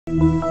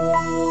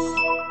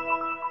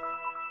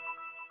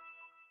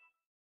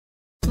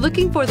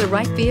Looking for the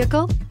right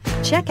vehicle?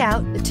 Check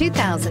out the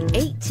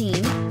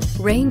 2018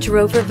 Range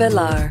Rover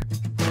Velar.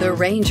 The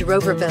Range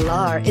Rover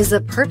Velar is a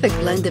perfect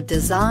blend of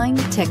design,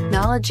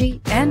 technology,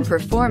 and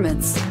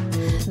performance.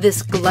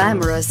 This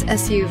glamorous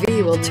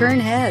SUV will turn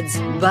heads,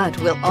 but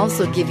will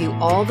also give you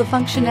all the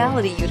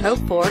functionality you'd hope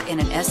for in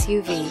an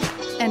SUV,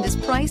 and is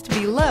priced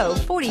below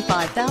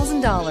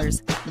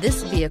 $45,000.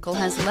 This vehicle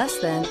has less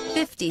than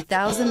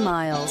 50,000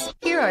 miles.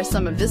 Here are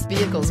some of this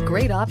vehicle's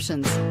great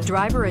options: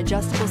 driver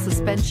adjustable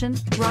suspension,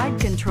 ride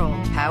control,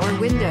 power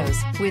windows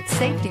with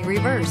safety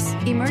reverse,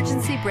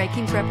 emergency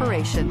braking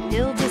preparation,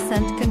 hill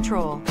descent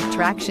control,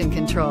 traction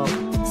control,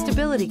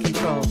 stability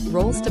control,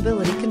 roll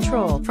stability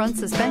control, front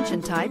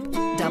suspension type,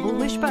 double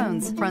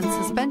wishbones, front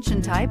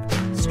suspension type,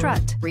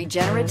 strut,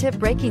 regenerative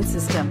braking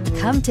system.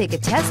 Come take a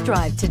test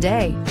drive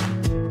today.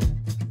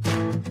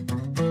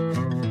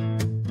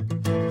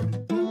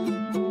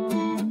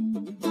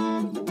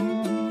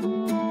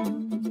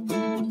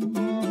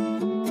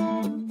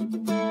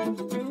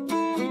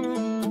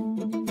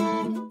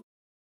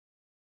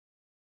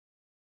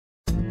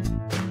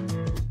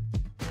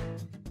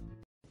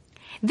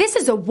 This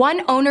is a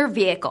one-owner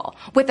vehicle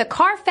with a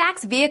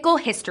CARFAX Vehicle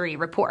History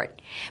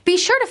Report. Be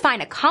sure to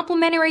find a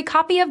complimentary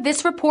copy of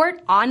this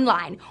report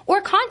online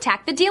or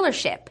contact the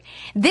dealership.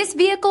 This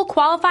vehicle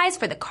qualifies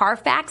for the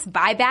CARFAX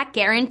Buyback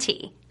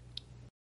Guarantee.